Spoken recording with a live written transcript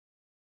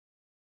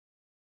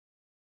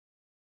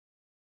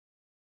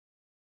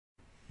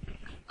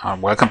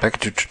Welcome back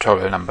to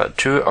tutorial number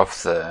 2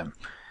 of the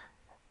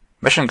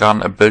machine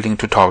gun building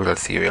tutorial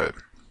serial.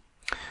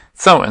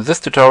 So in this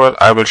tutorial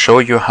I will show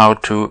you how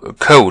to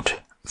code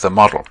the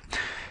model.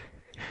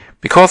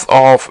 Because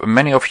of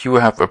many of you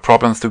have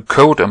problems to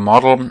code a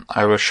model,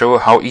 I will show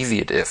how easy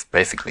it is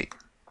basically.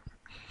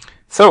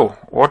 So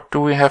what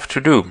do we have to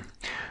do?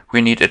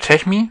 We need a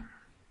techni,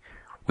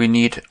 we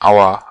need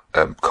our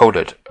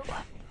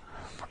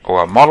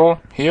our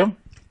model here,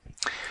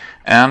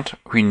 and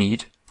we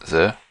need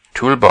the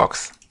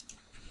Toolbox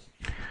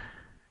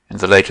in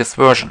the latest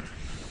version.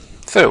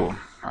 So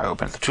I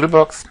open the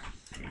Toolbox,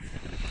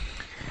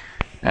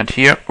 and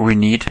here we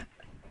need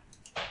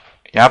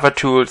Java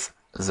Tools,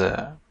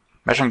 the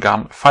machine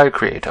gun file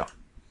creator.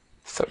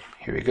 So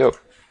here we go.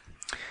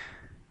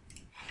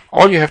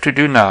 All you have to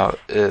do now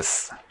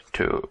is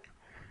to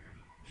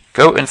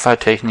go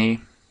inside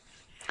techni,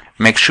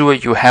 make sure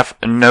you have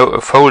no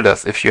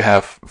folders. If you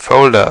have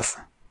folders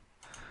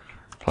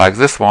like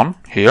this one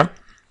here,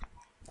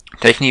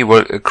 techni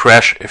will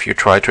crash if you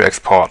try to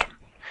export.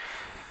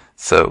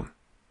 So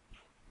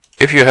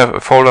if you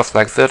have folders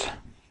like that,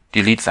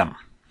 delete them.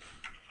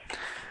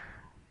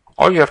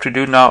 All you have to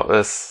do now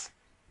is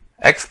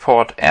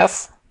export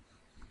as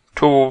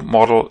to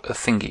model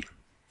thingy.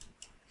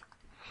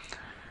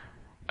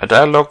 A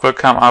dialog will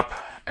come up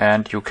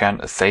and you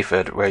can save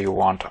it where you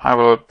want.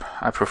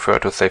 I prefer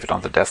to save it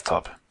on the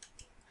desktop.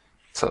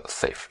 So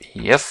save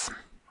yes.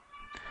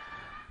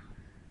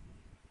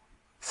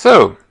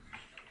 So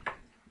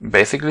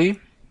basically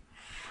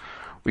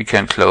we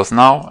can close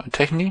now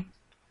techni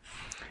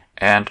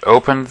and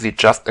open the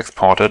just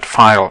exported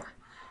file.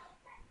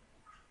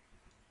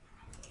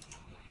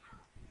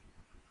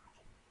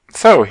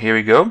 So here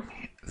we go.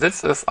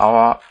 This is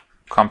our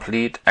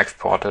complete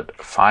exported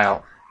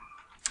file.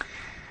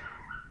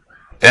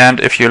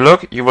 And if you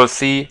look, you will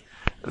see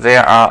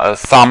there are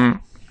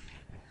some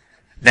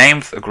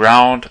names: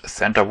 ground,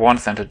 center 1,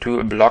 center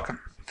 2, block,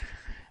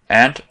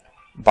 and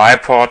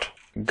bipod,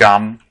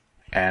 gun,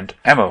 and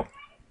ammo.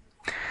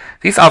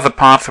 These are the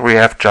parts we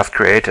have just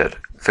created.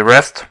 The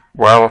rest,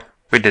 well,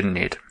 we didn't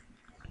need.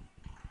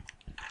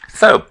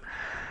 So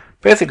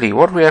basically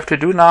what we have to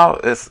do now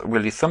is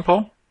really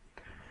simple.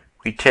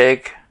 We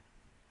take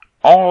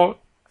all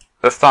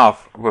the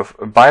stuff with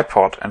a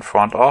bipod in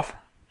front of,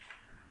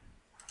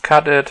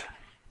 cut it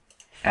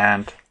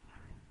and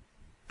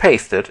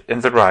paste it in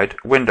the right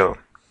window.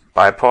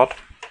 Bipod.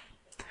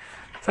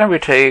 Then we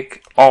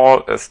take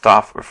all the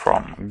stuff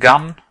from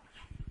gun,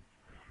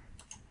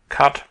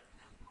 cut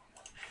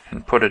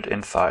and put it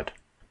inside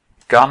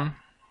gun,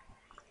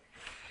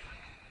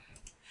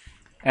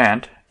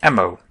 and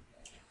ammo.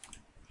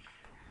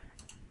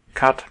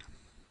 Cut.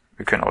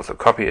 You can also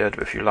copy it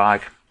if you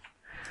like,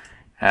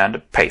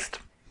 and paste.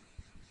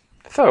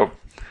 So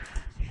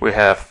we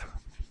have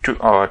two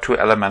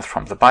elements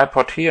from the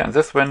bipod here in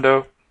this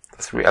window,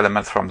 the 3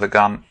 elements from the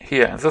gun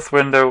here in this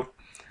window,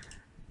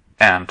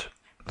 and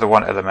the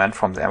 1 element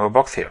from the ammo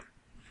box here.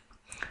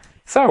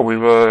 So we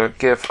will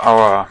give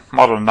our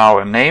model now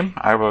a name.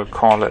 I will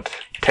call it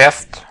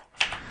test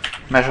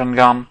machine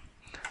gun,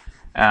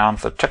 and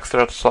the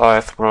texture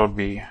size will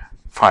be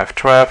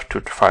 512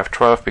 to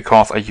 512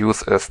 because I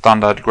use a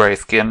standard gray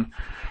skin.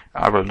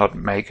 I will not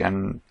make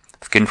a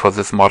skin for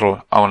this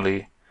model,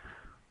 only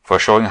for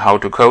showing how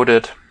to code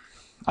it.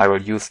 I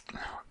will use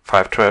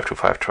 512 to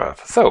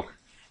 512. So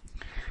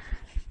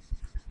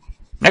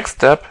next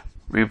step,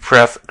 we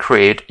press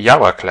create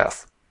Java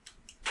class,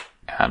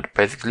 and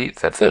basically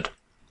that's it.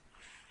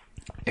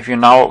 If you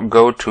now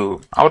go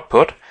to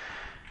output,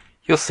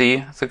 you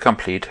see the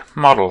complete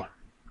model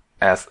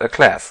as a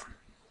class.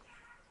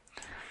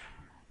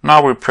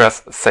 Now we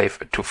press save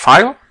to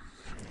file,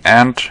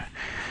 and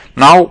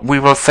now we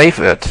will save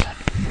it.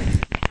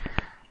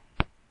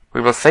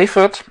 We will save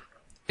it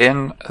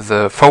in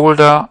the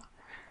folder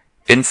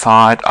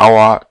inside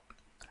our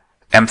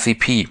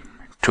MCP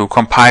to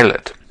compile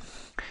it.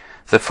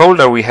 The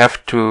folder we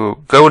have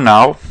to go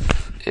now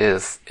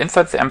is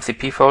inside the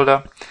MCP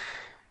folder,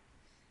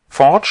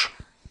 Forge,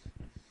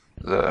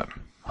 the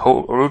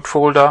root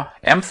folder,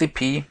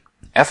 MCP,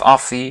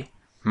 src,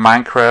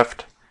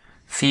 Minecraft,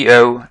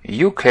 co,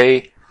 uk,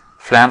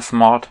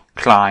 flansmod,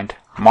 client,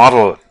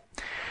 model.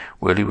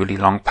 Really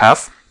long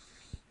path.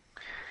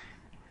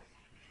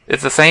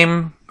 It's the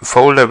same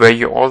folder where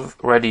you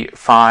already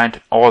find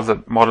all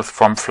the models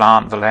from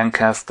Flan, the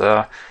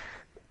Lancaster.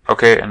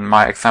 Okay, in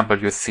my example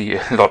you see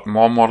a lot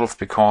more models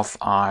because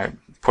I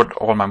put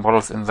all my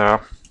models in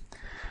there.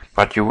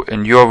 But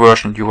in your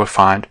version you will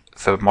find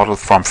the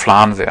models from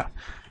Flan there.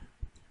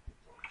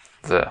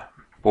 The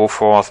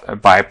Bofors, a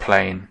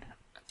biplane,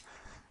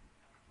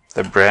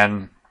 the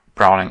Bren,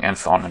 Browning, and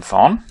so on and so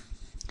on.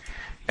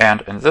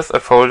 And in this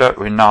folder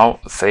we now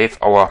save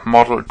our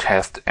model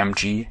test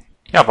mg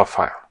Java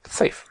file.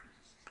 Save.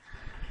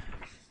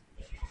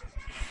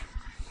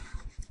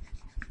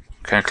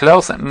 Can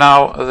close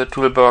now the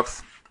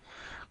toolbox.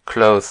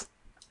 Close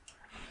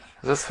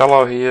this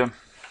fellow here.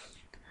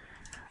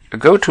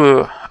 Go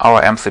to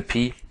our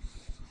MCP,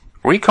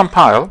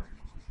 recompile,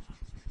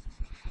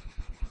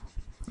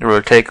 It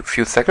will take a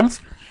few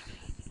seconds.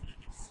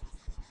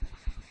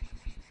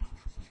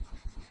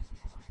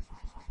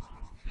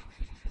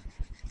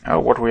 Oh,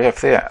 what we have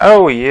there?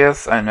 Oh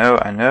yes, I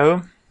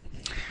know.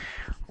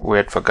 We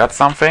had forgot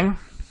something.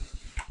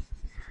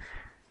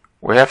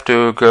 We have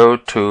to go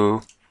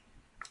to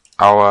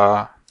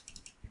our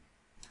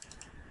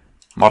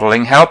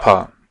modeling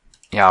helper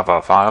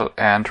Java file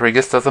and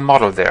register the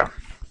model there.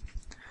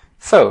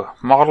 So,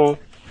 model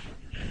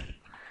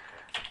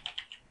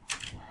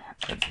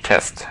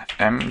test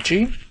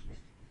mg,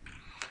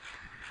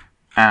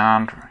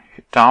 and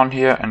down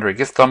here in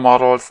register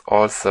models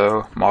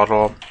also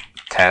model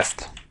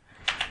test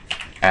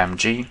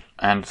mg,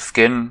 and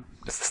skin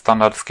is the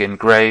standard skin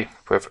gray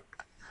with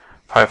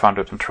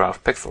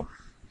 512 pixels.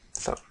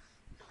 So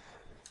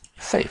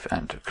save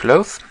and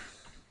close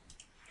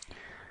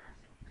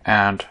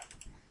and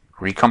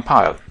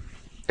recompile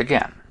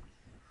again.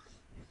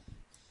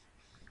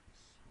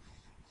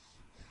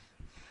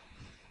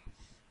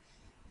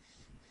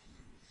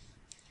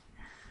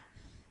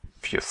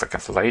 Few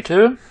seconds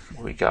later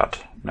we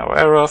got no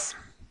errors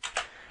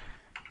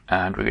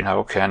and we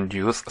now can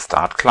use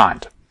start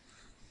client.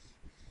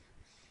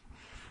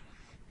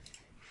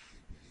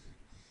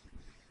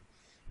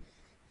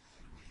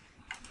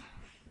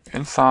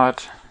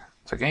 Inside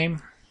the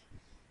game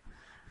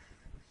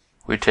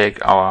we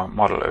take our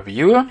model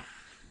viewer,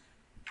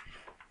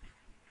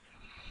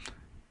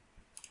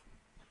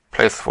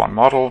 place one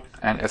model,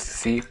 and as you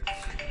see,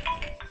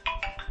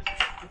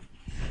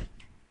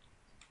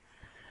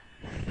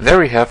 there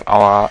we have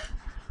our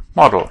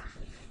model,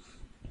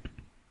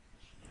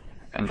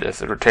 and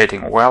it's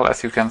rotating well,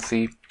 as you can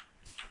see.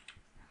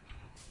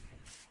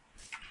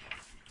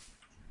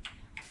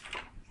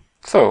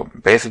 So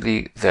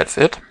basically that's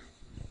it.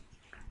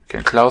 You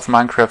can close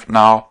Minecraft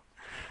now,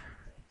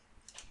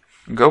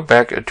 go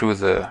back to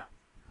the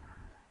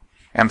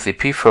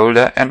MCP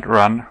folder and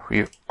run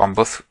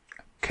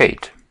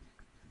Obfuscate.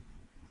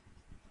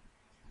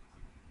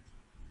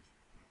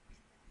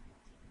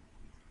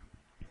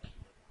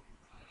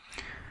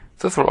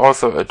 This will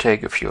also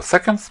take a few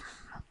seconds.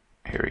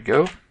 Here we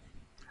go.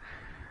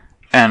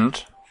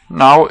 And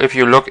now if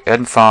you look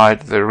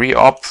inside the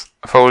reops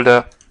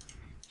folder,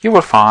 you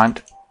will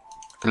find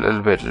a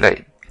little bit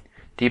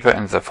deeper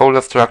in the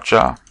folder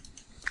structure,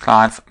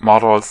 clients,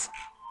 models,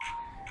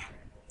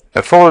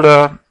 a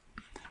folder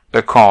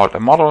called a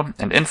model,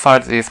 and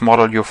inside this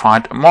model you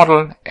find a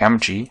model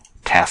mg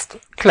test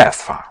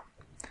class file.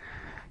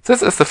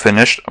 This is the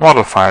finished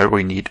model file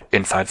we need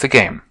inside the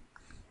game.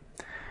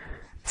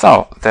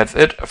 So that's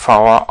it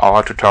for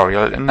our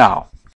tutorial now.